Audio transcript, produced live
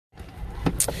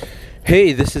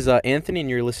Hey, this is Anthony, and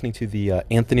you're listening to the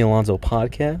Anthony Alonso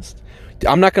podcast.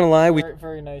 I'm not gonna lie,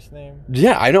 Very nice name.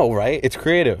 yeah, I know, right? It's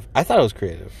creative. I thought it was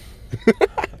creative.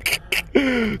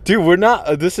 Dude, we're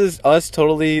not. This is us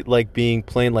totally like being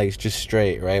plain, like just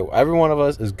straight, right? Every one of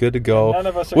us is good to go. None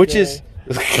of us are which gay. is,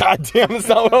 God damn, that's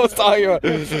not what I was talking about.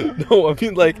 No, I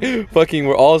mean like fucking.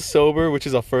 We're all sober, which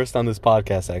is a first on this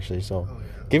podcast, actually. So,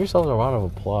 give yourselves a round of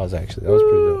applause. Actually, that was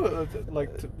pretty good. Like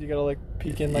you gotta like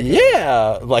peek in like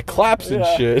Yeah, like claps and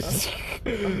Yeah. shit.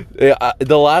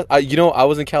 I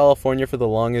was in California for the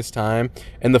longest time,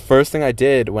 and the first thing I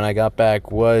did when I got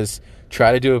back was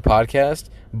try to do a podcast,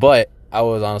 but I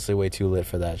was honestly way too lit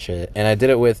for that shit. And I did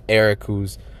it with Eric,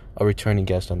 who's a returning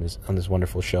guest on this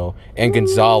wonderful show, and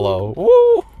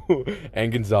Gonzalo,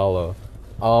 and Gonzalo.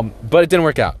 But it didn't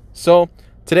work out. So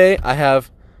today I have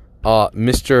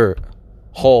Mr.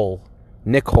 Hull,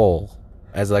 Nick Hull,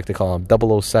 as I like to call him,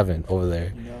 007 over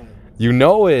there. You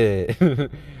know it.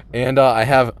 And I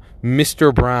have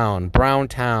Mr. Brown,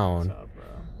 Browntown. What's up, bro?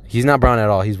 He's not brown at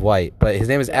all. He's white. But his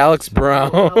name is Alex Brown.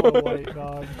 Hella white,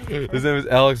 dog. His name is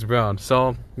Alex Brown.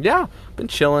 So, yeah, been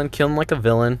chilling, killing like a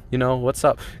villain. You know, what's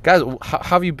up? Guys, how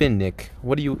have you been, Nick?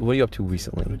 What are you up to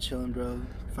recently? I'm chilling, bro.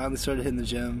 Finally started hitting the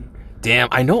gym. Damn,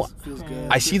 I know. Feels good.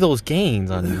 I see those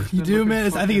gains on you. You do, man?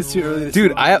 I think it's too early to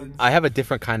Dude, see I gains. have a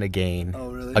different kind of gain.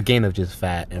 Oh, really? A gain of just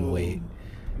fat and Oh. weight.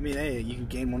 I mean, hey, you can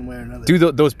gain one way or another.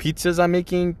 Dude, those pizzas I'm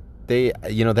making, they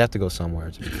have to go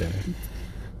somewhere, to be fair.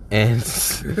 And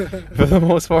for the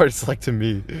most part, it's like to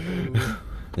me.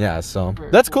 Yeah, so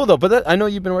that's cool though. But I know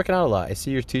you've been working out a lot. I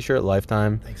see your T-shirt,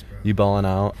 Lifetime. Thanks, bro. You balling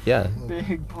out. Yeah,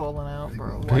 Big pulling out,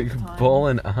 bro. big One time.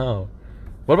 balling out.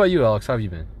 What about you, Alex? How have you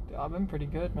been? I've been pretty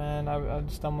good, man. I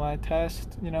just done my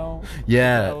test, you know.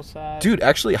 Yeah, LSAT. dude.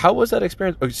 Actually, how was that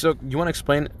experience? Okay, so you want to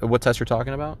explain what test you're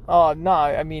talking about? Oh no,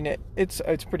 I mean it's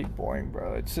pretty boring,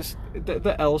 bro. It's just the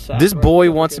LSAT. This bro. boy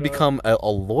Look wants to it up. become a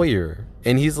lawyer,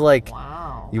 and he's like,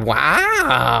 Wow.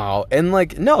 wow. And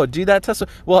like, no, dude, that test.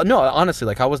 Well, no, honestly,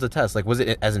 like, how was the test? Like, was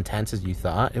it as intense as you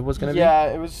thought it was gonna be? Yeah,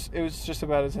 it was just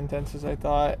about as intense as I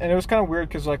thought, and it was kind of weird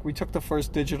because like we took the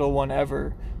first digital one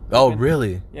ever. Oh, They've been-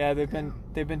 really? Yeah, they've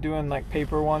been doing like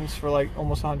paper ones for like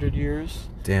almost 100 years,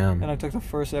 Damn. and I took the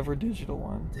first ever digital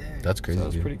one. Dang. That's crazy. So it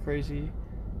was dude. pretty crazy.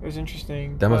 It was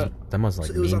interesting. That must but- like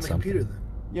So it was mean on the something. computer then.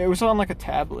 Yeah, it was on like a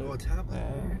tablet. Oh, a tablet.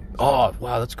 Yeah. Oh,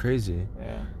 wow, that's crazy.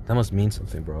 Yeah. That must mean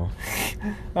something, bro.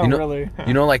 Not You know- really.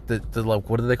 You know, like the like,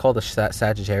 what do they call the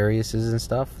Sagittariuses and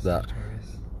stuff? The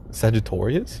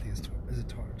Sagittarius. Sagittarius? I think it's is it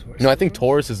Taurus? No, I think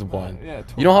Taurus is the one. Yeah.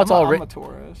 You know how it's all I'm written? a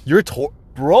Taurus. You're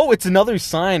bro. It's another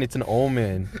sign. It's an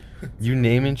omen. You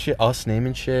naming shit, us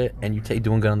naming shit, and you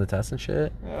doing good on the test and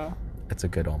shit. Yeah. It's a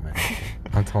good omen.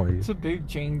 I'm telling you. It's a big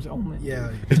James Omen.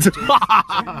 Yeah. It's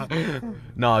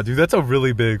nah, dude, that's a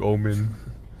really big omen.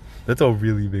 That's a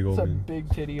really big It's a omen. big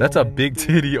titty. That's a omen, big dude.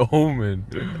 titty omen.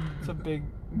 It's a big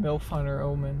MILF hunter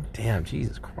omen. Damn,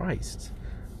 Jesus Christ.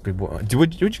 Big boy.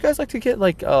 Would you guys like to get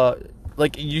like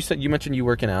you mentioned you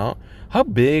working out? How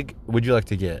big would you like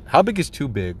to get? How big is too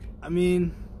big? I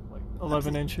mean, Like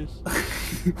 11 inches.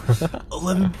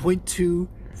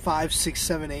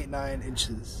 11.25678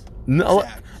 inches. No,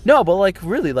 Exact. no, but like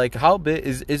really, like how big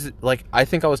is it? Like I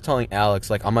think I was telling Alex,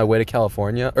 like on my way to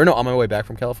California, or no, on my way back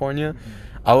from California,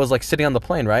 I was like sitting on the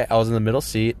plane, right? I was in the middle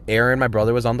seat. Aaron, my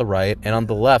brother, was on the right, and on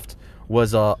the left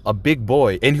was a big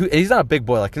boy, and he's not a big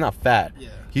boy, like he's not fat. Yeah.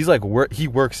 He's like he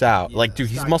works out, Yeah, like dude,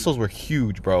 his stocky. muscles were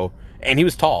huge, bro, and he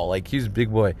was tall, like he was a big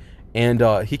boy, and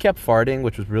he kept farting,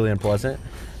 which was really unpleasant.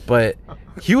 But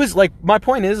he was like, my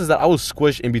point is that I was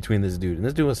squished in between this dude, and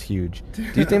this dude was huge. Do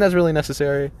you think that's really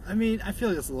necessary? I mean, I feel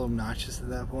like it's a little obnoxious at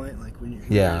that point. Like when you're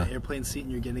Yeah. in an airplane seat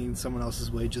and you're getting someone else's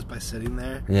weight just by sitting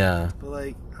there. Yeah. But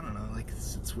like, I don't know, like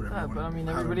it's whatever. Yeah, you but wanna- I mean,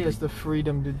 however everybody big- has the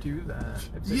freedom to do that.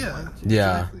 If they Yeah. want to.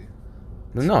 Yeah. Exactly.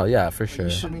 No, yeah, for sure.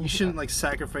 You shouldn't like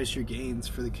sacrifice your gains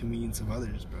for the convenience of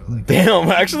others, bro. Like, Damn,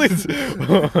 actually,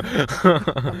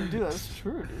 I mean, dude, that's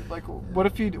true, dude. Like, what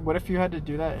if you had to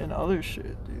do that in other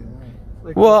shit, dude?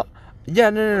 Like, well, yeah,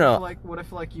 no. Like, what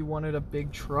if like you wanted a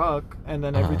big truck, and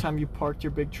then every Uh-huh. time you parked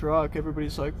your big truck,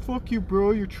 everybody's like, "Fuck you,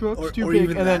 bro, your truck's Or- too or big,"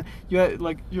 even and then that. you're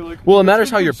like. Well, it "It's matters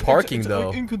how you're it's parking,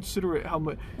 though." Inconsiderate how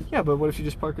much. Yeah, but what if you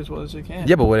just park as well as you can?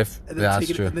 Yeah, but what if? and then Yeah, take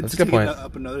that's it, true. And then That's a to good take point. it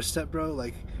up another step, bro.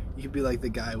 Like you could be like the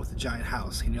guy with the giant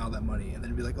house getting all that money, and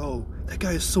then be like, "Oh, that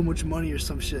guy has so much money" or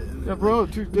some shit. And Yeah, like, bro,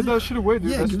 dude, get that shit away, dude.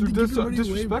 Yeah, that's give dude, the that's money away, bro.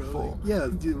 disrespectful. Yeah,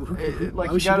 dude. Like, why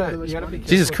you would gotta- have that much you gotta money? be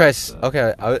Jesus with Christ. that.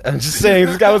 Okay, I'm just saying,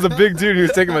 this guy was a big dude who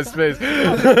was taking my space.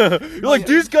 You're like,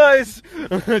 these guys.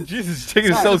 Jesus,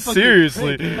 taking himself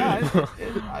seriously. Dude,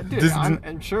 This-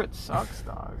 I'm sure it sucks,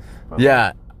 dog. But,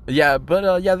 Yeah. Yeah, but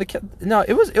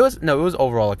it was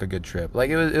overall like a good trip. Like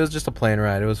it was just a plane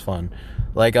ride. It was fun.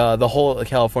 Like the whole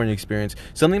California experience.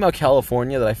 Something about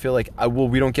California that I feel like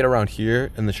we don't get around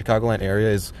here in the Chicagoland area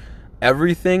is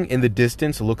everything in the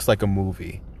distance looks like a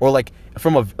movie or like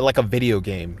from a video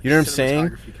game. You know what I'm saying?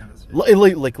 Cinematography kind of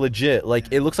shit. Like legit, like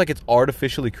it looks like it's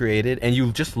artificially created, and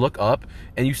you just look up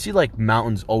and you see like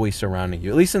mountains always surrounding you.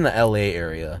 At least in the LA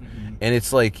area, and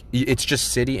it's like it's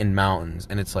just city and mountains,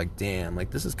 and it's like damn,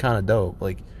 like this is kind of dope.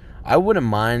 Like I wouldn't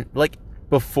mind. Like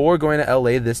before going to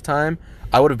LA this time,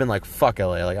 I would have been like fuck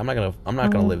LA. Like I'm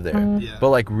not gonna live there. Yeah.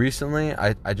 But like recently,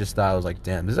 I just thought I was like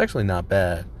damn, this is actually not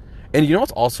bad. And you know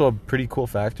what's also a pretty cool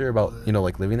factor about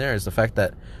like living there is the fact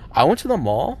that I went to the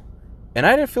mall, and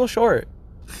I didn't feel short.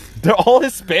 They're all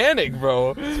Hispanic,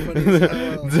 bro.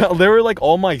 They were like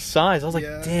all my size. I was like,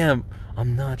 damn,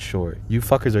 I'm not short. You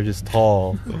fuckers are just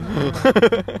tall.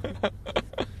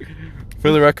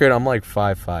 For the record, I'm like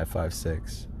 5'5",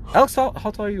 5'6". Alex, how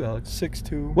tall are you, Alex?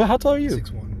 6'2". Well, how tall are you?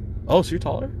 6'1". Oh, so you're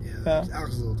taller? Yeah.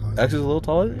 Alex is a little taller. Alex is a little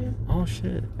taller than you? Oh,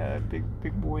 shit. Yeah, big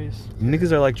boys.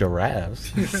 Niggas are like giraffes.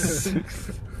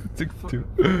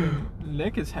 6'2".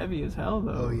 Nick is heavy as hell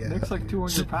though. Oh, yeah. Nick's like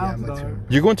 200 pounds, I'm like dog.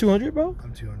 200. You're going 200, bro?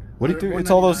 I'm 200. What do you Dude, it's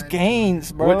all those 199.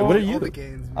 gains, bro. What are you? All the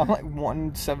gains, man. I'm like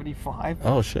 175.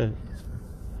 Oh, shit.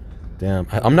 Damn.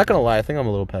 I'm not gonna lie. I think I'm a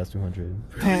little past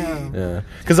 200. Damn. Yeah.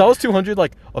 Because I was 200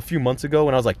 like a few months ago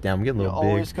when I was like, damn, I'm getting a little big.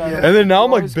 Always gotta, And then now I'm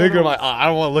you like always bigger. I'm gotta- like, I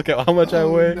don't want to look at how much I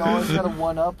weigh. You always gotta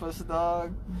one up us,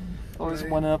 dog. Always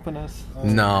Right. one upping us.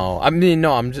 No. I mean,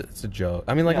 no, I'm just, it's a joke.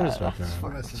 I mean, like, I'm Yeah, just fucking that's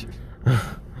around.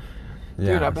 Fuck.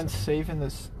 Yeah, Dude, I've been saving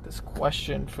this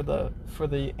question for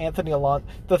the Anthony Alonso,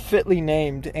 the fitly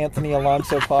named Anthony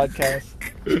Alonso podcast.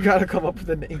 You gotta come up with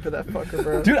a name for that fucker,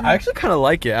 bro. Dude, I actually kind of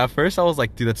like it. At first, I was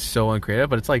like, dude, that's so uncreative.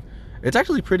 But it's like, it's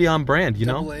actually pretty on brand, you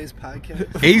know? Double A's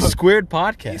podcast. A squared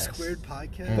podcast. A squared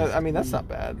podcast. I mean, that's not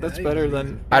bad. Yeah, That's you better can do than.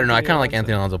 it. I don't know. I kind of like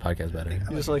Alonso. Anthony Alonso podcast better.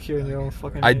 You just like hearing your own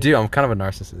fucking. I name. do. I'm kind of a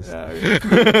narcissist.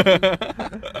 Yeah.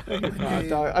 Nah,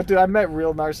 dog. Dude, I met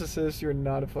real narcissists. You're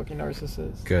not a fucking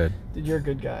narcissist. Good. Dude, you're a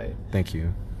good guy. Thank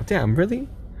you. Damn, really?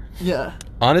 Yeah.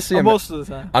 Honestly, Most of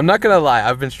the time. I'm not gonna lie.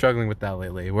 I've been struggling with that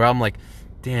lately. Where I'm like,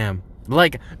 damn.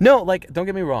 Like, no, like, don't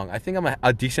get me wrong. I think I'm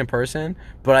a decent person,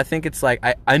 but I think it's like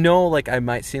I know like I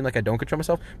might seem like I don't control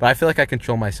myself, but I feel like I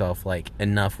control myself like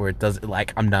enough where it does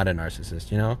like I'm not a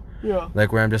narcissist, you know? Yeah.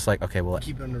 Like where I'm just like, okay, well,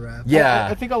 Keep it under wraps. yeah.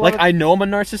 I think a lot like of- I know I'm a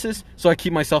narcissist, so I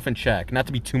keep myself in check, not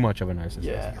to be too much of a narcissist.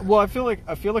 Yeah. Well, I feel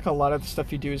like a lot of the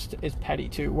stuff you do is petty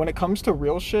too. When it comes to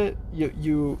real shit,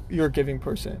 you're a giving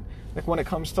person. Like when it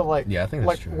comes to like Yeah, I think that's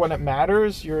like true, when it actually.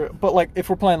 matters, but like if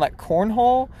we're playing like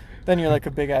cornhole, then you're like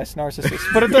a big ass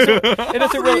narcissist. But it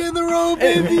doesn't really in the row,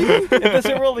 baby. it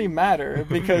doesn't really matter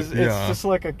because it's Yeah. just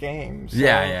like a game. So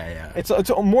Yeah. It's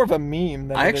more of a meme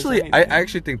than I it is actually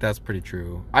anything. think that's pretty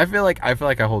true. I feel like I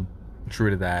hold true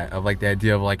to that of like the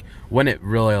idea of like when it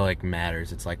really like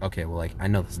matters, it's like okay, well like I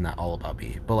know this is not all about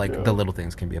me, but like Yeah. the little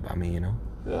things can be about me, you know.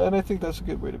 Yeah, and I think that's a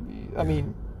good way to be. I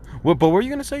mean, What? But what were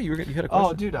you gonna say? You had a question.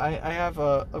 oh, dude, I have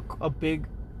a big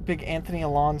Anthony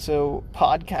Alonso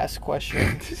podcast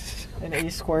question, an A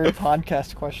squared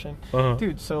podcast question, Uh-huh.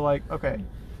 dude. So like, okay,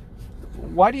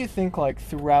 why do you think like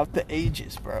throughout the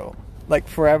ages, bro, like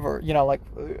forever, you know, like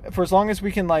for as long as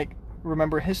we can like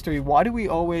remember history, why do we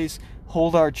always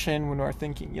hold our chin when we're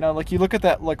thinking? You know, like you look at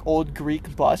that like old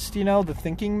Greek bust, you know, the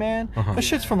thinking man. Uh-huh. That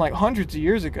shit's from like hundreds of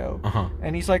years ago. Uh-huh.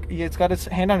 And he's like, he's got his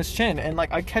hand on his chin, and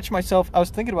like I catch myself. I was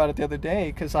thinking about it the other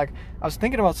day because like I was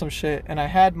thinking about some shit, and I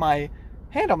had my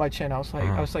hand on my chin. I was like,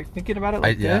 Uh-huh. Thinking about it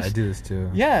like this. I do this too.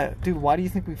 Yeah, dude. Why do you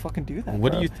think we fucking do that?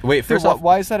 What bro? do you wait? Dude, First off,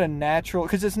 why is that a natural?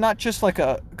 Because it's not just like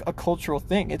a cultural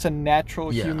thing. It's a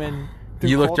natural Yeah. human.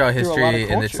 you look throughout through a lot of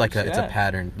history and it's like cultures, it's a yeah.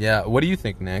 pattern. Yeah. What do you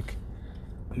think, Nick?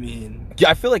 I mean, Yeah,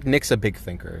 I feel like Nick's a big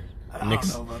thinker. I don't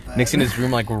Nick's know about that. Nick's in his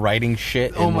room like writing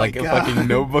shit Oh in my like God. fucking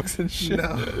notebooks and shit.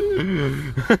 No.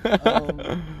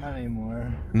 Not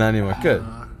anymore. Not anymore. Good.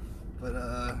 But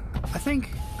I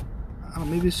think I don't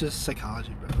know, maybe it's just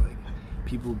psychology, bro. Like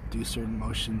people do certain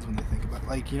motions when they think about,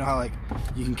 like, you know how like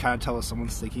you can kind of tell what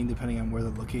someone's thinking depending on where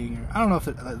they're looking. Or I don't know if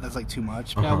that's like too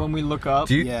much. Yeah, when we look up.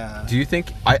 Do you Yeah. do you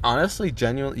think I honestly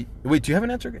genuinely wait? Do you have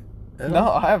an answer? No,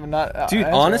 I have not. Dude,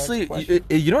 answered honestly, that question.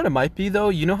 you know what it might be though.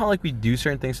 You know how like we do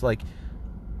certain things to like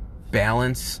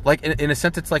balance, like in a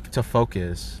sense, it's like to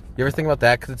focus. You ever think about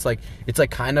that? Because it's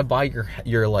like kind of by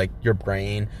your like your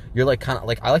brain. You're like kind of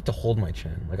like I like to hold my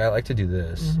chin. Like I like to do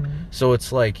this. Mhm. So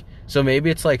it's like maybe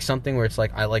it's like something where it's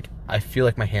like I feel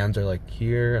like my hands are like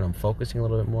here and I'm focusing a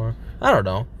little bit more. I don't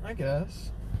know. I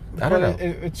guess. I don't know.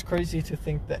 It's crazy to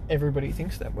think that everybody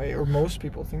thinks that way, or most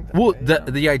people think that Well, way. You know?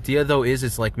 the idea though is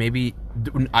it's like maybe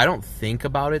I don't think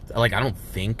about it. Like I don't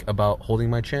think about holding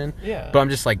my chin. Yeah. But I'm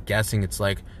just like guessing. It's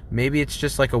like maybe it's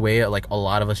just like a way like a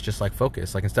lot of us just like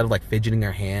focus. Like instead of like fidgeting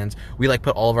our hands, we like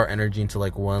put all of our energy into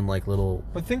like one like little.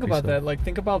 But think about that. Like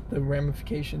think about the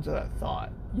ramifications of that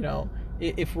thought. You know,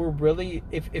 if we're really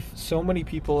if so many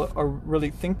people are really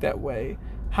think that way,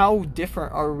 how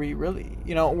different are we really?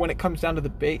 You know, when it comes down to the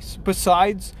base,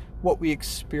 besides what we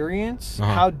experience,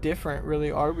 how different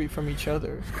really are we from each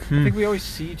other? I think we always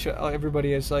see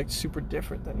everybody as like super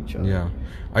different than each other. Yeah.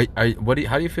 How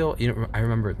do you feel? You know, I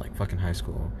remember like fucking high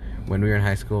school when we were in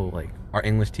high school. Like our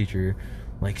English teacher,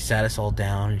 like sat us all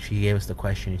down and she gave us the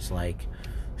question. It's like,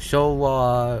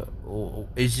 so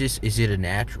is it a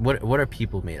natural? What are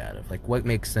people made out of? Like what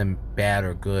makes them bad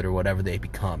or good or whatever they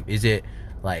become? Is it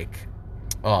like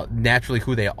naturally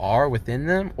who they are within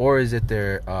them, or is it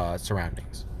their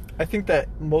surroundings? I think that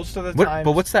most of the time.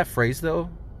 But what's that phrase though?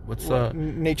 What's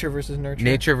nature versus nurture?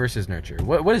 Nature versus nurture.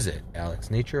 What is it, Alex?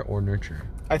 Nature or nurture?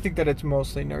 I think that it's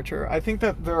mostly nurture. I think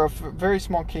that there are very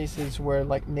small cases where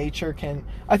like nature can.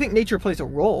 I think nature plays a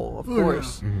role, of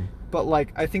course, but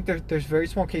like I think there's very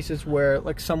small cases where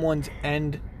like someone's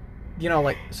you know,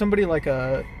 like somebody like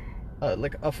a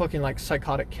fucking like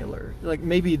psychotic killer. Like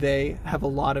maybe they have a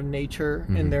lot of nature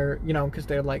in their, you know, because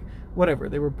they're like whatever,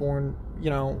 they were born, you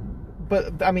know.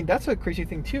 But I mean that's a crazy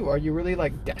thing too. Are you really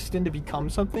like destined to become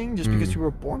something just because you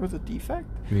were born with a defect?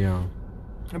 Yeah.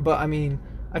 But I mean,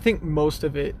 I think most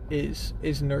of it is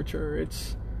nurture.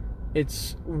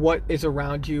 It's what is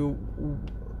around you,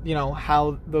 you know,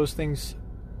 how those things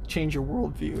change your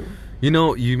worldview. You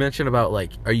know, you mentioned about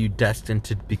like, are you destined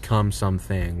to become some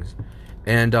things?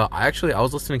 And I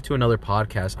was listening to another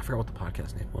podcast. I forgot what the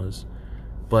podcast name was,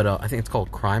 but I think it's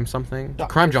called Crime something.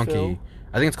 Dr. Crime Junkie. Phil.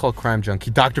 I think it's called Crime Junkie.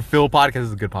 Dr. Phil podcast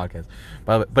is a good podcast,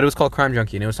 but it was called Crime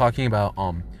Junkie, and it was talking about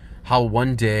how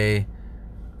one day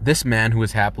this man who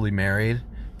was happily married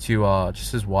to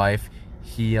just his wife,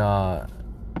 his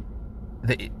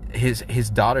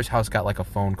daughter's house got like a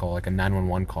phone call, like a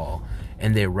 911 call,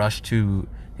 and they rushed to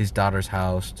his daughter's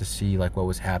house to see like what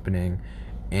was happening,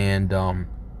 and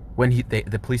when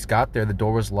the police got there, the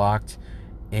door was locked,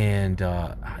 and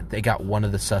they got one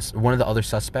of the other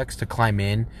suspects to climb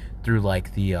in through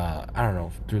like the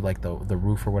through like the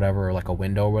roof or whatever, or like a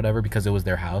window or whatever, because it was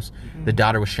their house. The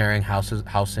daughter was sharing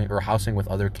housing with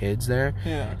other kids there.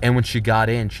 Yeah. And when she got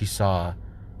in, she saw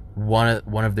one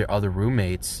of their other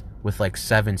roommates with like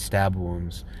 7 stab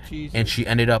wounds. Jesus. And she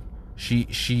ended up she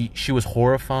was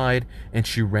horrified, and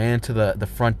she ran to the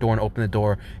front door and opened the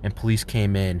door, and police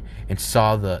came in and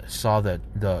saw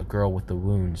the girl with the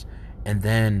wounds. And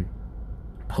then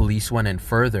police went in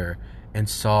further and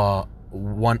saw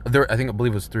I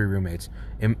believe it was 3 roommates.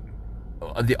 And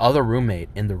the other roommate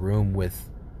in the room with,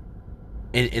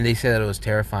 and they said that it was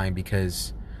terrifying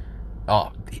because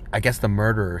I guess the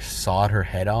murderer sawed her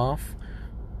head off,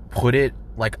 put it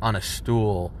like on a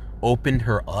stool, opened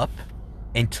her up,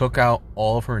 and took out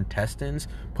all of her intestines,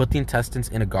 put the intestines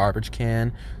in a garbage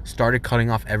can, started cutting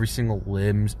off every single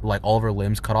limbs, like all of her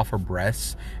limbs, cut off her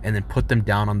breasts, and then put them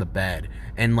down on the bed.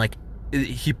 And like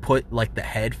he put like the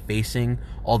head facing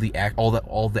all the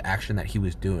action that he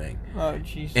was doing. Oh,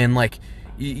 jeez. And like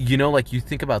you know, like you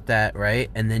think about that, right?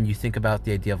 And then you think about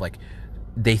the idea of like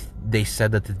they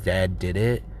said that the dad did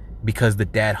it because the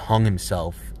dad hung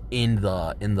himself in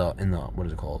the what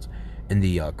is it called? In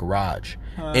the garage.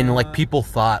 And like people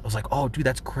thought, it was like, oh dude,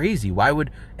 that's crazy, why would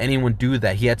anyone do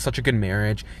that? He had such a good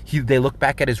marriage. They look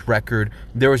back at his record,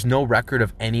 there was no record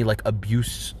of any like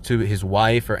abuse to his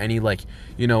wife or any like,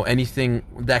 you know, anything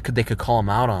that they could call him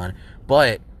out on.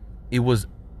 But it was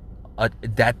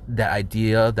that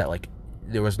idea that like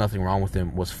there was nothing wrong with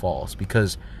him was false,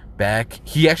 because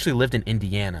he actually lived in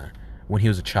Indiana when he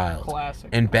was a child. Classic.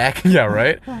 And back yeah,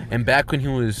 right? And back when he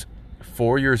was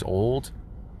 4 years old,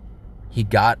 he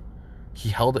knew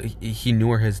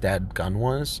where his dad's gun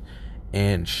was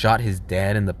and shot his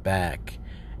dad in the back,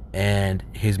 and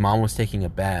his mom was taking a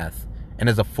bath, and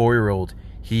as a 4-year-old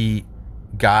he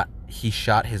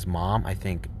shot his mom I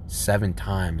think 7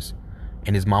 times,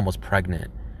 and his mom was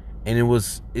pregnant. And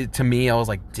to me, I was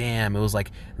like, damn, it was like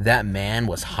that man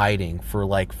was hiding for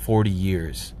like 40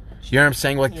 years. You know what I'm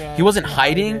saying? Like, yeah, he wasn't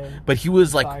hiding, but he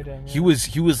was like, hiding, yeah. he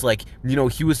was like, you know,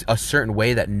 he was a certain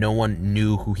way that no one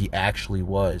knew who he actually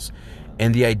was.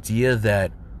 And the idea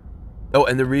that Oh,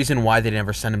 and the reason why they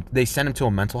never sent him, they sent him to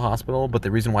a mental hospital, but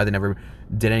the reason why they never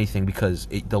did anything because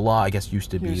the law, I guess,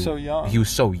 used to be He was so young. He was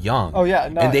so young. Oh yeah,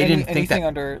 no. and they didn't think anything that.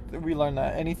 under, we learned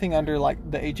that anything under like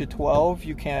the age of 12,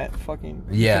 you can't fucking you can't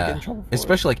get Yeah, in trouble for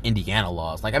especially like Indiana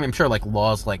laws. Like I mean, I'm sure like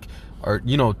laws like are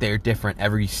they're different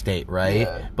every state, right?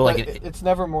 Yeah, But like it's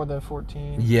never more than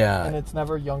 14. Yeah. and it's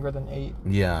never younger than 8.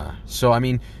 Yeah. So I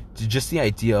mean, just the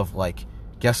idea of like,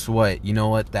 guess what? You know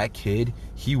what? That kid,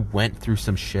 he went through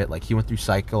some shit. Like he went through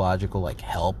psychological like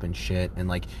help and shit, and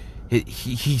like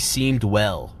he seemed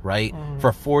well, right?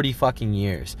 For 40 fucking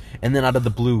years, and then out of the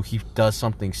blue, he does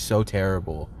something so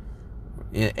terrible,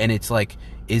 and it's like,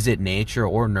 is it nature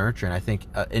or nurture? And I think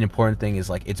an important thing is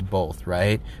like it's both,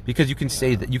 right? Because you can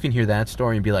say that, you can hear that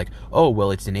story and be like, oh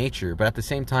well, it's nature, but at the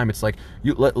same time, it's like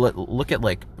you look at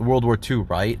like World War II,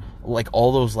 right? Like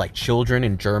all those like children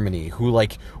in Germany who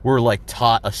like were like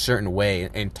taught a certain way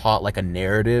and taught like a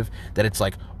narrative that it's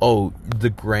like, oh, the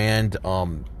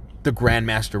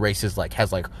grandmaster race is like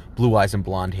has like blue eyes and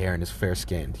blonde hair and is fair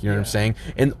skinned. You know what I'm saying?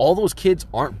 And all those kids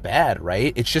aren't bad,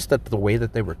 right? It's just that the way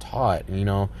that they were taught,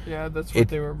 Yeah, that's what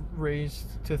they were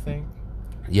raised to think.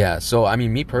 Yeah, so I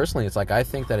mean, me personally, it's like I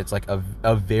think that it's like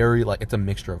a very like it's a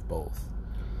mixture of both.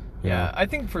 you Yeah, know? I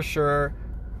think for sure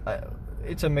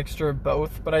it's a mixture of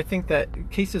both, but I think that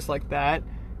cases like that,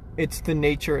 it's the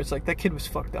nature. It's like that kid was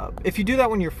fucked up. If you do that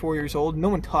when you're 4 years old, no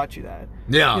one taught you that.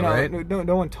 Yeah, you know, right?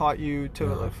 No one taught you to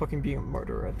like, fucking be a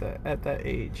murderer at that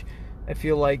age. I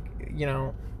feel like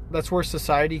that's where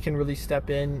society can really step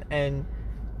in and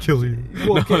Kill you.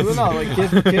 well, give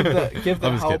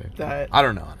the help kidding. that I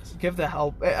don't know, honestly. give the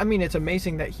help. I mean, it's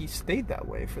amazing that he stayed that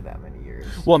way for that many years.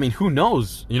 Well, I mean, who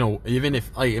knows? Even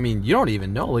if like, I mean, you don't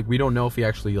even know. Like, we don't know if he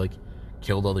actually like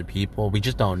killed other people. We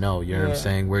just don't know. You know what I'm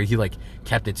saying? Where he like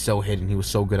kept it so hidden. He was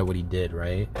so good at what he did,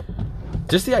 right?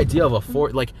 Just the idea of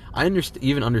I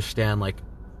understand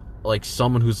like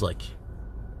someone who's like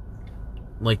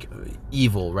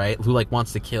evil, right? Who like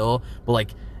wants to kill, but like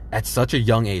at such a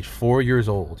young age, 4 years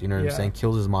old. You know what I'm saying?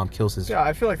 Kills his mom, kills his. Yeah,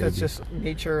 I feel like that's baby. just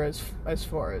nature as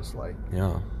far as like.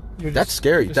 Yeah. You're That's just-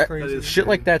 scary. you're just That crazy. is shit scary.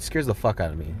 like that scares the fuck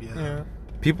out of me. Yeah.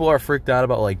 People are freaked out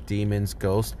about like demons,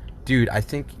 ghosts. Dude, I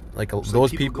think like It's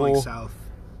those like people. going south.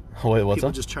 Wait, what's People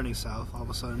up? just turning south all of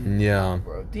a sudden. Yeah.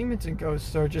 Bro, demons and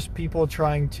ghosts are just people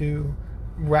trying to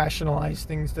rationalize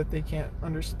things that they can't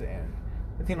understand.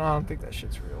 I don't think that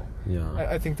shit's real. Yeah.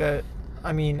 I think that,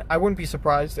 I mean, I wouldn't be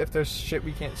surprised if there's shit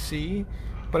we can't see,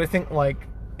 but I think like,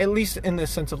 at least in the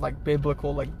sense of like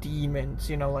biblical, like demons,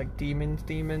 like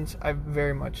demons, I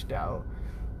very much doubt.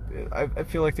 I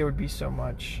feel like there would be so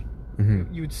much,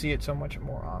 you would see it so much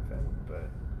more often, but.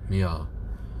 Yeah.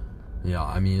 Yeah,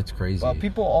 I mean, it's crazy. Well,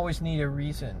 people always need a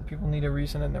reason. People need a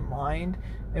reason in their mind,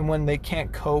 and when they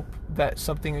can't cope that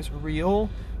something is real,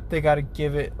 they got to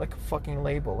give it like a fucking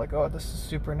label, like, oh, this is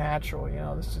supernatural,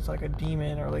 this is like a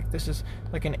demon, or like this is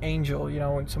like an angel,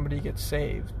 when somebody gets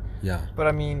saved. Yeah. But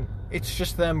I mean, it's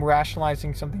just them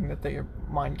rationalizing something that their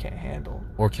mind can't handle.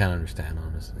 Or can't understand,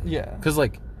 honestly. Yeah. Because,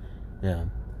 like, yeah.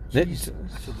 Jesus.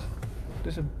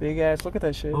 There's a big ass. Look at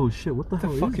that shit. Oh, shit. What the What the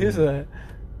hell fuck is that?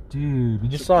 Dude, we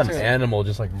just saw an It's like- animal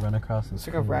just, like, run across the It's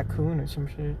like a raccoon or some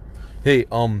shit. Hey,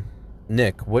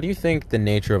 Nick, what do you think the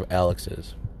nature of Alex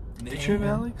is? Nature of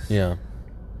Alex? Yeah.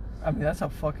 I mean, that's a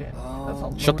fucking. That's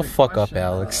a Shut the loaded fuck up, question.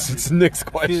 Alex. It's Nick's I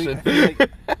question.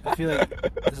 feel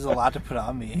like this is a lot to put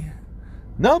on me.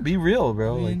 No, be real,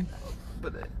 bro. I mean,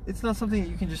 But it's not something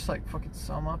you can just like fucking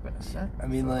sum up in a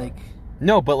sentence.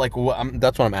 No, but like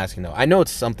that's what I'm asking though. I know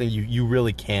it's something you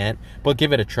really can't, but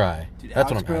give it a try. dude,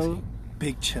 That's Alex, what I'm bro, asking.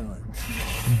 big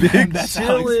chillin'. Big That's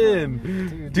Alex, bro.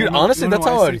 chillin'. Dude, wanna- honestly, you wanna that's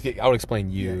know how why I would explain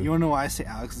you. Yeah, you wanna know why I say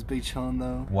Alex is big chillin'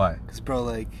 though? Why? Cause bro,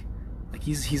 like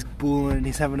he's booling,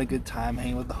 he's having a good time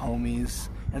hanging with the homies.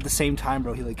 And at the same time,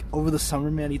 bro, he like over the summer,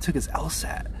 man, he took his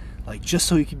LSAT, like just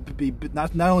so he could be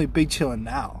not only big chillin'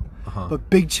 now, but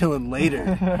big chillin'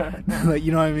 later. Like,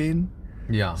 you know what I mean?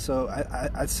 Yeah. So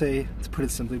I'd say, to put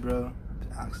it simply, bro,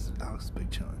 Alex is big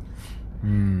chillin'.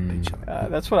 Big chillin'.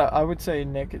 That's what I would say.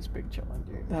 Nick is big chillin',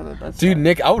 dude. That's Dude, not-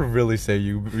 Nick, I would really say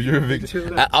you're a big.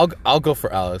 I'll go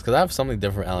for Alex because I have something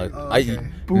different. For Alex, Oh,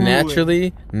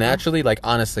 okay. naturally, like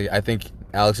honestly, I think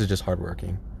Alex is just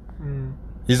hardworking.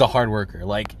 He's a hard worker.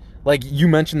 Like you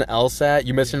mentioned the LSAT,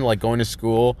 you mentioned like going to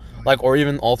school, like or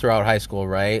even all throughout high school,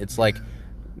 right? It's like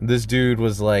this dude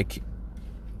was like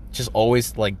just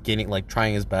always like getting like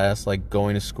trying his best, like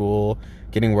going to school,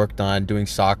 getting work done, doing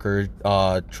soccer,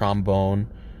 trombone,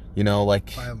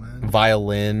 like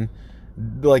violin.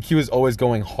 Like he was always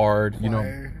going hard,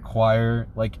 choir,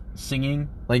 like singing,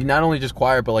 like not only just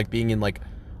choir but like being in like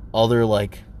other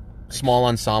like small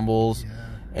ensembles.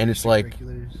 and it's like,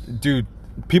 dude,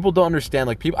 people don't understand.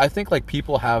 Like people, I think like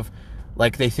people have,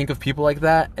 like they think of people like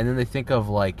that, and then they think of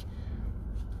like,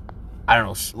 I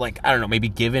don't know, maybe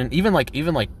given, even like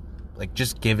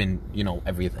just given, you know,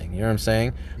 everything. You know what I'm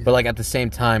saying? Yeah. But like at the same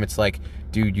time, it's like,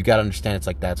 dude, you gotta understand, it's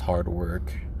like that's hard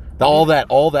work. All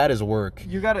that is work.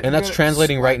 And that's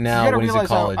translating right now when he's in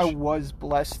college. I was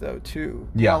blessed though too.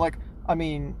 Yeah. You know, like, I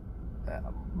mean,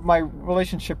 my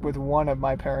relationship with one of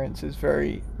my parents is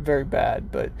very, very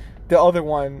bad, but the other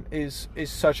one is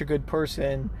such a good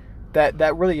person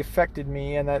that really affected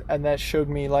me, and that showed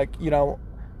me, like, you know,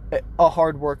 a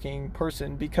hardworking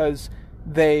person, because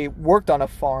they worked on a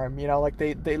farm, you know, like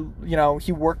they you know,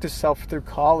 he worked himself through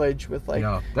college with, like,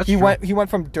 he went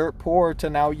from dirt poor to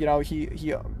now, you know,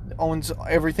 he owns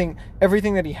everything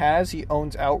that he has, he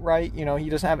owns outright, you know, he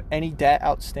doesn't have any debt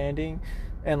outstanding,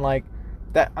 and like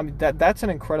that, I mean, that's an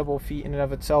incredible feat in and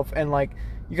of itself. And like,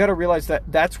 you got to realize that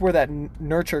that's where that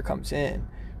nurture comes in.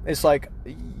 It's like,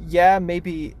 yeah,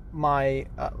 maybe my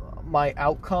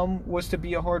outcome was to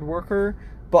be a hard worker,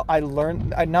 but I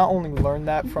not only learned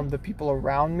that from the people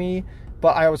around me,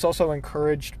 but I was also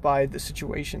encouraged by the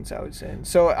situations I was in.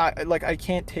 So I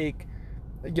can't take,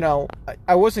 you know,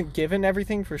 I wasn't given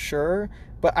everything for sure,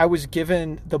 but I was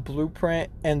given the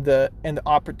blueprint and the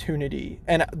opportunity.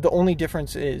 And the only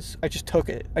difference is I just took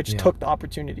it. I just took the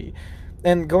opportunity.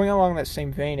 And going along that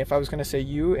same vein, if I was going to say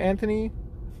you, Anthony,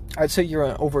 I'd say you're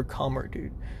an overcomer,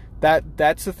 dude.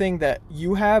 That's the thing that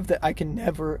you have that I can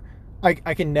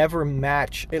never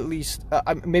match. At least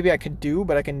maybe I could do,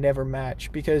 but I can never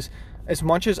match, because as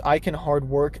much as I can hard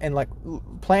work and like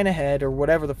plan ahead or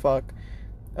whatever the fuck,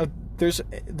 there's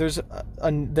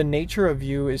the nature of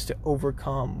you is to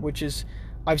overcome, which is,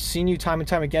 I've seen you time and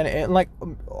time again, and like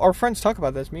our friends talk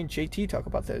about this, me and JT talk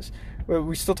about this,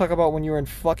 we still talk about when you were in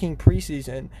fucking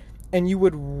preseason and you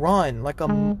would run like a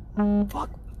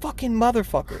fucking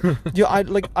motherfucker.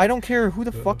 I don't care who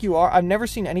the fuck you are. I've never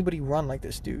seen anybody run like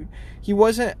this dude. It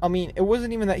wasn't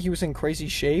even that he was in crazy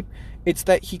shape. It's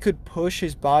that he could push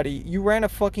his body. You ran a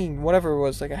fucking, whatever it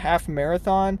was, like a half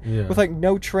marathon with like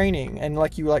no training, and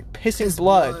like you like pissing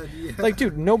blood. Yeah. Like,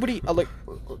 dude, nobody, like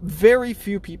very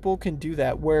few people can do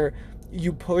that, where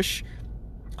you push.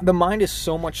 The mind is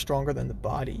so much stronger than the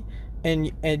body.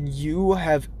 And you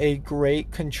have a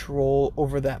great control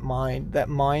over that mind. That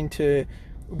mind to,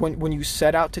 when you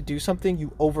set out to do something,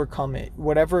 you overcome it.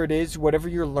 Whatever it is, whatever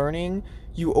you're learning,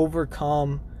 you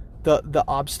overcome the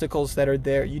obstacles that are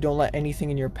there. You don't let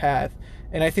anything in your path.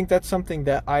 And I think that's something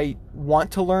that I want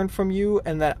to learn from you,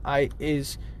 and that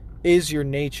is your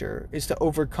nature, is to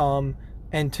overcome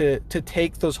and to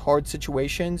take those hard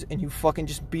situations and you fucking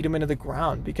just beat them into the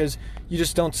ground, because you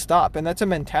just don't stop. And that's a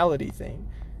mentality thing.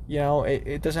 You know,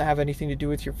 it doesn't have anything to do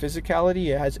with your physicality.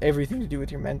 It has everything to do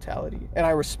with your mentality. And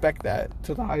I respect that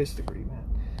to the highest degree, man.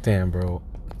 Damn, bro.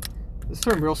 This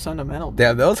turned real sentimental, dude.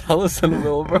 Damn, that was hella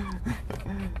sentimental, bro.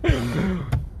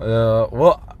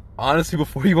 Well, honestly,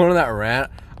 before you went on that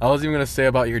rant, I was even going to say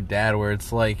about your dad, where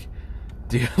it's like,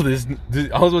 dude, I was going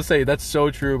to say, that's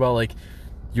so true about, like,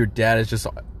 your dad is just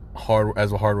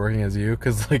hardworking as you.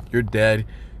 Because, like, your dad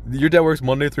works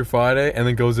Monday through Friday and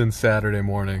then goes in Saturday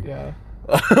morning. Yeah.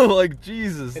 Like,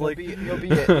 Jesus,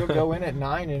 you'll go in at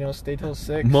 9 and you'll stay till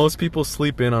 6. Most people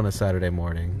sleep in on a Saturday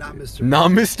morning. Not Mr. Brown.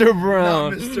 Not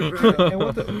Mr. Brown. And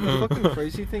what the fucking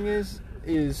crazy thing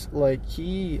is like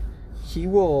he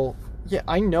will. Yeah,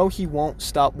 I know he won't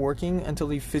stop working until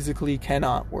he physically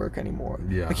cannot work anymore.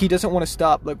 Yeah. Like, he doesn't want to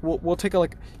stop. Like, we'll take a,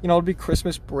 like, you know, it'll be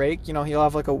Christmas break. You know, he'll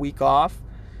have like a week off.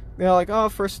 You know, like, oh,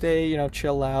 first day, you know,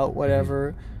 chill out,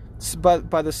 whatever. Mm-hmm. But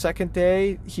by the second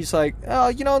day, he's like, oh,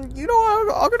 you know, I'm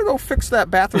gonna go fix that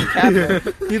bathroom cabinet.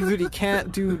 He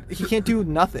can't do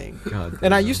nothing. God,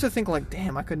 and I used to think, like,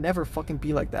 damn, I could never fucking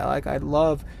be like that. Like,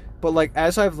 but like,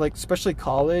 as I've, like, especially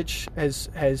college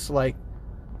has like,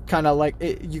 kind of like,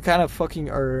 you kind of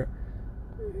fucking are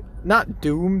not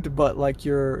doomed, but like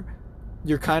you're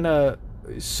kind of,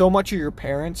 so much of your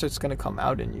parents, it's gonna come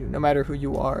out in you, no matter who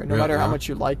you are, no matter how much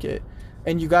you like it.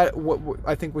 And you got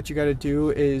I think what you got to do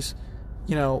is,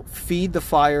 you know, feed the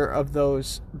fire of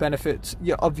those benefits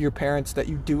of your parents that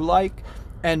you do like,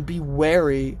 and be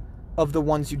wary of the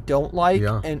ones you don't like,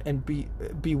 and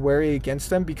be wary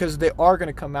against them, because they are going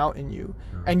to come out in you.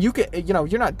 And you can, you know,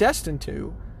 you're not destined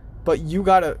to, but you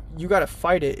gotta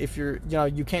fight it. If you're, you know,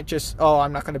 you can't just, oh,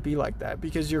 I'm not going to be like that,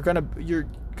 because you're gonna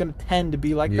tend to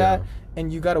be like that,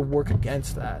 and you got to work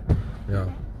against that. Yeah.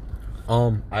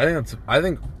 I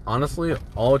think honestly,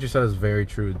 all what you said is very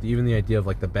true. Even the idea of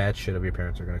like the bad shit of your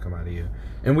parents are gonna come out of you,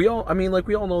 and we all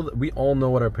know that we all know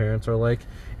what our parents are like,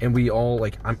 and we all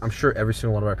like. I'm sure every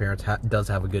single one of our parents does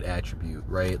have a good attribute,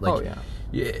 right? Like,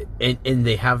 and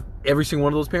they have every single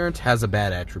one of those parents has a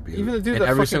bad attribute. Even the dude and that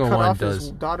every fucking single cut one off does.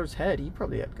 his daughter's head, he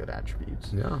probably had good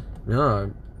attributes. Yeah.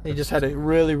 He just had a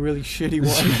really, really shitty one.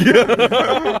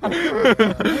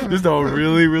 Just a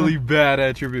really, really bad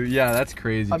attribute. Yeah, that's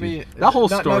crazy. I dude. mean, that whole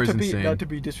story is insane. Not to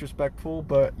be disrespectful,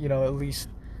 but you know, at least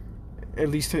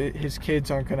his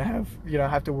kids aren't gonna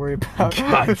have to worry about.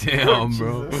 God damn,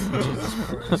 bro.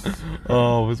 Jesus.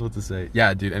 Oh, what's what to say?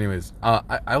 Yeah, dude. Anyways,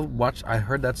 I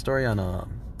heard that story on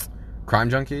Crime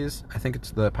Junkies. I think it's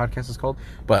the podcast is called,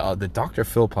 but the Dr.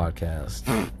 Phil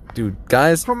podcast. Dude,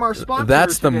 guys, From our sponsor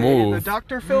that's the today, move. the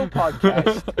Dr. Phil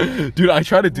podcast. Dude, I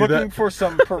try to do Looking that. for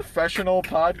some professional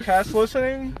podcast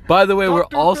listening? By the way, we're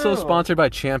Dr. also Phil. sponsored by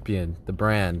Champion, the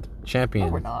brand. Champion.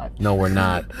 No, we're not. No, we're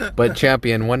not. But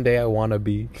Champion, one day I want to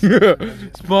be.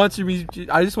 Sponsor me.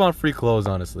 I just want free clothes,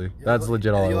 honestly. That's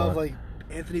legit all I You want. love like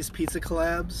Anthony's Pizza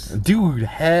collabs. Dude,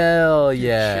 hell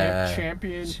yeah.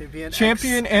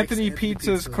 Champion Anthony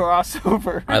Pizza's Pizza.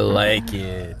 crossover. I like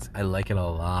it. I like it a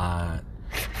lot.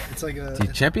 It's like a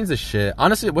Dude, Champion's the shit.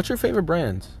 Honestly, what's your favorite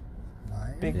brand?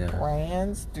 Big Yeah.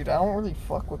 brands? Dude, I don't really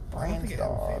fuck with I don't brands, think I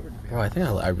have a dog. favorite. Bro, I think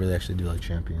I really actually do like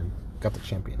Champion. Got the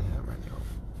Champion hat right now.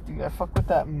 Dude, I fuck with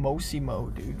that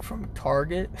Mosimo, dude, from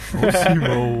Target.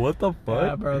 Mosimo, what the Yeah,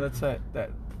 fuck? bro, that's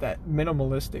that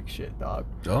minimalistic shit, dog.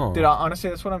 Oh. Dude, honestly,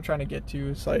 that's what I'm trying to get to.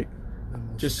 It's like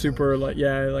just super, like,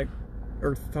 like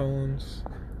earth tones.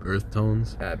 Earth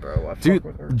tones. Yeah, bro, I fuck Dude,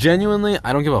 with earth. genuinely,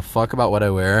 I don't give a fuck about what I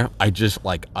wear. I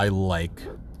like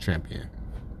Champion.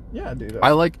 Yeah, dude. I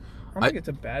like. I don't think it's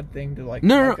a bad thing to like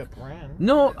No, like no. a brand.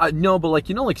 No, but like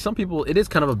like some people, it is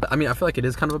kind of I feel like it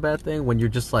is kind of a bad thing when you're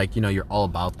just like you're all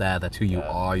about that. That's who you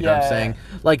are. You know what I'm Yeah. saying?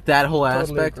 Like that whole Totally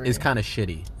aspect agree. is kind of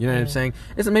shitty. You know what I'm saying?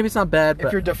 Maybe it's not bad, If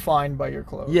but you're defined by your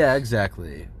clothes. yeah,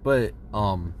 exactly. But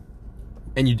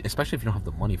and you especially if you don't have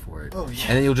the money for it. Oh, yeah.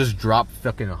 And then you'll just drop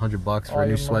fucking $100 for All a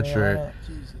new your money on sweatshirt, it.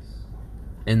 Jesus.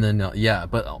 and then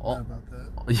but How about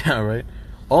that? yeah, right.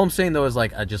 All I'm saying though is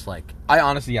like I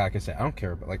honestly, like I said, I don't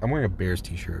care, but like I'm wearing a Bears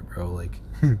t-shirt, bro. Like,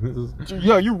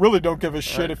 Yeah, you really don't give a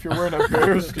shit if you're wearing a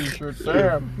Bears t-shirt.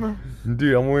 Damn.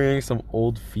 dude, I'm wearing some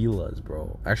old Fila's,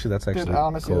 bro. Actually, that's actually Dude,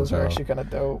 honestly, those cool are as actually hell. kind of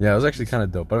dope. Yeah, it was actually kind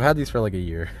of dope, but I've had these for like a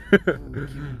year. Ooh, keep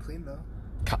them clean though.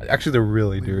 Actually, they're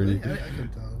really Wait, dirty. really? I can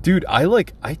tell. Dude,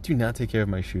 I do not take care of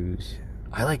my shoes.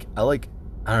 I don't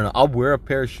know. I'll wear a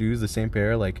pair of shoes, the same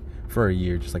pair, like for a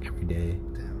year, just like every day.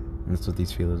 Damn. And that's what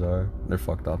these Fila's are. They're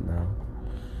fucked up now.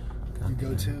 You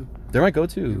go to They're my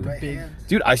go-to. right Big- hand.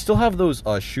 Dude, I still have those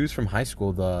shoes from high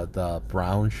school, the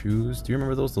brown shoes. Do you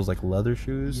remember those? Those like leather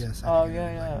shoes? Yes. I Oh can.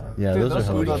 yeah. Yeah, Dude, those are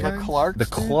hella the good. Clarks. The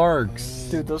dude. Clarks.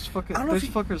 Dude, those fuckers. I don't know Those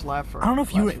if fuckers laugh for. I don't know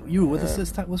if you were with us Yeah.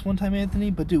 this time, was one time, Anthony,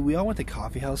 but dude, we all went to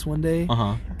coffee house one day,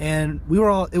 Uh-huh. and we were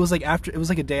all. It was like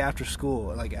a day after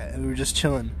school, like, and we were just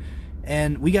chilling,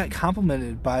 and we got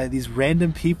complimented by these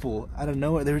random people out of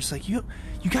nowhere. They were just like, "You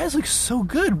guys look so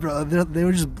good, bro." They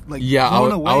were just like, Yeah,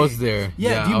 blown away. I was there.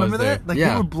 Yeah, do you I was remember there. that? Like, yeah.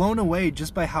 they were blown away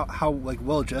just by how like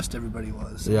well dressed everybody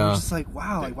was. And Yeah. it was just like,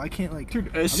 wow, like why can't like Dude,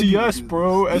 other people SES, do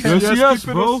bro. this? SES,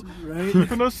 keeping bro. us- Right?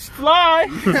 Keeping us fly.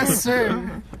 Yes,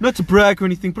 sir. Not to brag or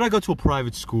anything, but I go to a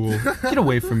private school. Get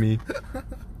away from me.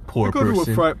 Poor Go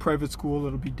person. to a private school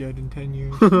that'll be dead in 10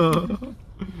 years.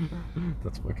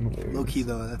 That's fucking hilarious. Low key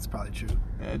though, that's probably true.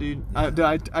 Yeah, dude.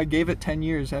 I gave it 10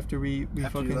 years after we After you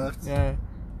fucking left? Yeah.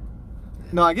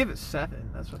 No, I gave it 7.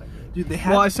 That's what I gave. Dude, they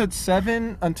had Well, I said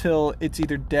 7 until it's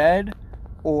either dead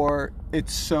or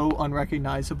it's so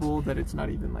unrecognizable that it's not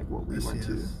even like what we went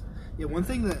to. Yeah, one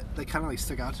thing that kind of like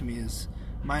stuck out to me is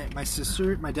my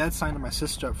dad signed my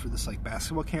sister up for this like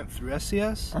basketball camp through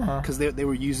SCS because they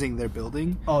were using their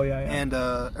building Oh yeah, yeah. and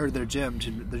or their their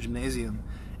gymnasium,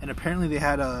 and apparently they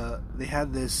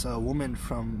had this woman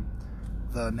from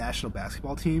the national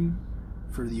basketball team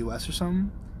for the U.S. or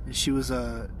something, and she was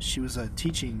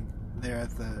teaching there at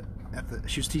the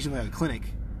she was teaching like a clinic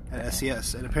at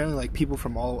SCS, and apparently like people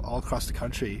from all across the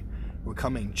country were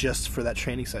coming just for that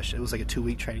training session. It was like a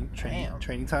 2-week training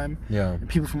time. Yeah. And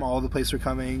people from all over the place were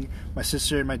coming. My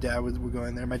sister and my dad were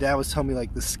going there. My dad was telling me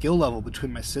like the skill level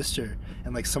between my sister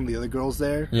and like some of the other girls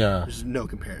there. Yeah. There's no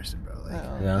comparison, bro. Like,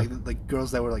 Yeah. like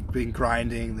girls that were like been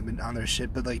grinding, they've been on their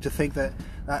shit. But like to think that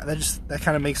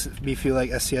kind of makes me feel like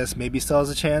SCS maybe still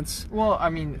has a chance. Well, I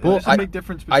mean, Well, there's a big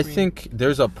difference between. I think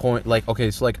there's a point, like,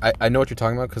 okay, so, like, I know what you're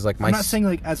talking about, because, like, I'm not saying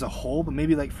like as a whole, but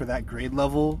maybe like for that grade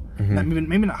level, Mm-hmm.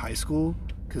 maybe not high school,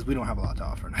 because we don't have a lot to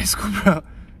offer in high school, bro.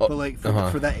 But like for, Uh-huh.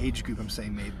 for that age group, I'm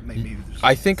saying maybe there's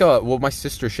I think, well, my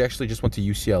sister, she actually just went to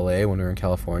UCLA when we were in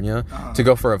California to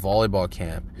go for a volleyball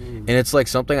camp. And it's like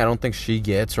something I don't think she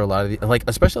gets, or a lot of like,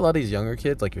 especially a lot of these younger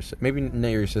kids, like maybe not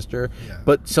your sister, Yeah.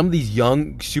 but some of these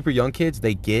super young kids,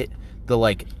 they get the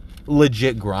like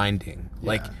legit grinding.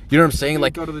 Like, Yeah. you know what I'm saying? They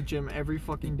Like, go to the gym every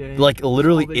fucking day. like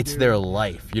literally, That's all they it's do. their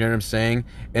life. You know what I'm saying?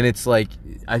 And it's like,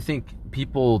 I think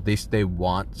people, they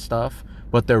want stuff,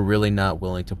 but they're really not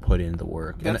willing to put in the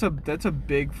work. And That's a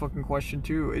big fucking question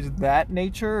too. Is that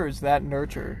nature or is that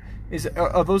nurture?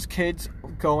 Are those kids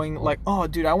going like, oh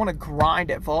dude, I want to grind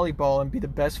at volleyball and be the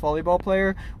best volleyball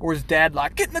player, or is dad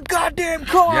like, get in the goddamn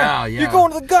car? Yeah. You're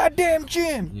going to the goddamn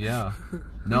gym. yeah.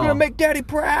 You're gonna make daddy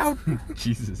proud.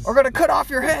 Jesus. We're gonna cut off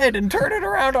your head and turn it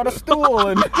around on a stool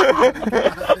and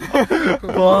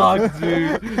Fuck,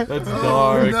 dude. That's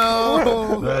dark.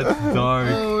 no. That's dark.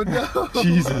 Oh no.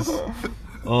 Jesus.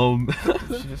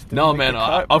 She just didn't No, make man. the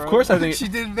cut, Of bro. course, I think She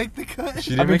didn't make the cut.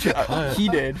 she I didn't mean, make the cut. he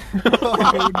did.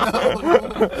 Oh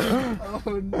no.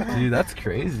 Oh no. Dude, that's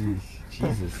crazy.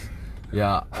 Jesus.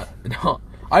 Yeah. No.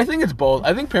 I think it's both.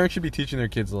 I think parents should be teaching their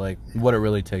kids like what it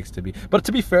really takes to be. But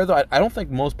to be fair though, I don't think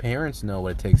most parents know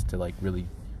what it takes to like really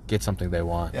get something they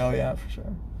want. Oh yeah, for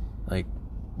sure. Like,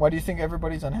 Why do you think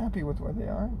everybody's unhappy with where they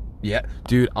are? yeah,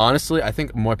 dude. Honestly, I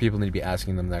think more people need to be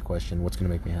asking them that question. What's gonna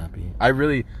make me happy? I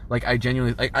really like. I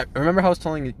genuinely like. I remember how I was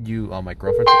telling you, my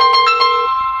girlfriend.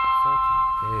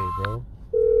 Hey, bro.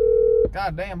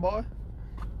 God damn, boy.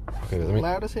 Okay, let me.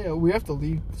 Loud as hell. We have to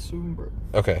leave soon, bro.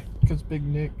 Okay. Because Big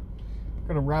Nick.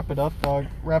 Gonna wrap it up, dog.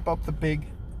 Wrap up the big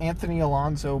Anthony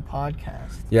Alonso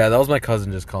podcast. Yeah, that was my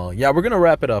cousin just calling. Yeah, we're gonna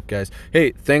wrap it up, guys.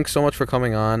 Hey, thanks so much for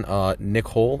coming on, Nick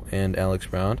Hole and Alex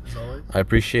Brown. As always. I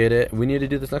appreciate it. We need to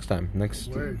do this next time, next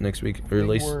Word. week, or at Big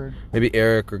least word. maybe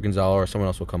Eric or Gonzalo or someone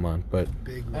else will come on. But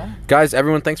Big Yeah. guys,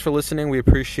 everyone, thanks for listening. We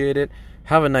appreciate it.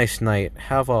 Have a nice night.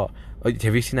 Have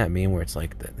you seen that meme where it's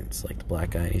like the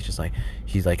black guy and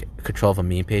he's like control of a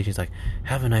meme page. He's like,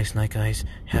 have a nice night, guys.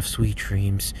 Have sweet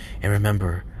dreams, and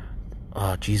remember,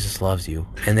 Jesus loves you.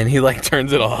 And then he like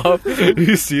turns it off.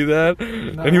 You see that?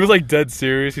 No. And he was like dead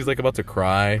serious. He's like about to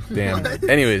cry. Damn.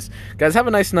 Anyways, guys, have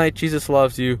a nice night. Jesus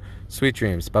loves you. Sweet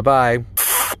dreams. Bye bye.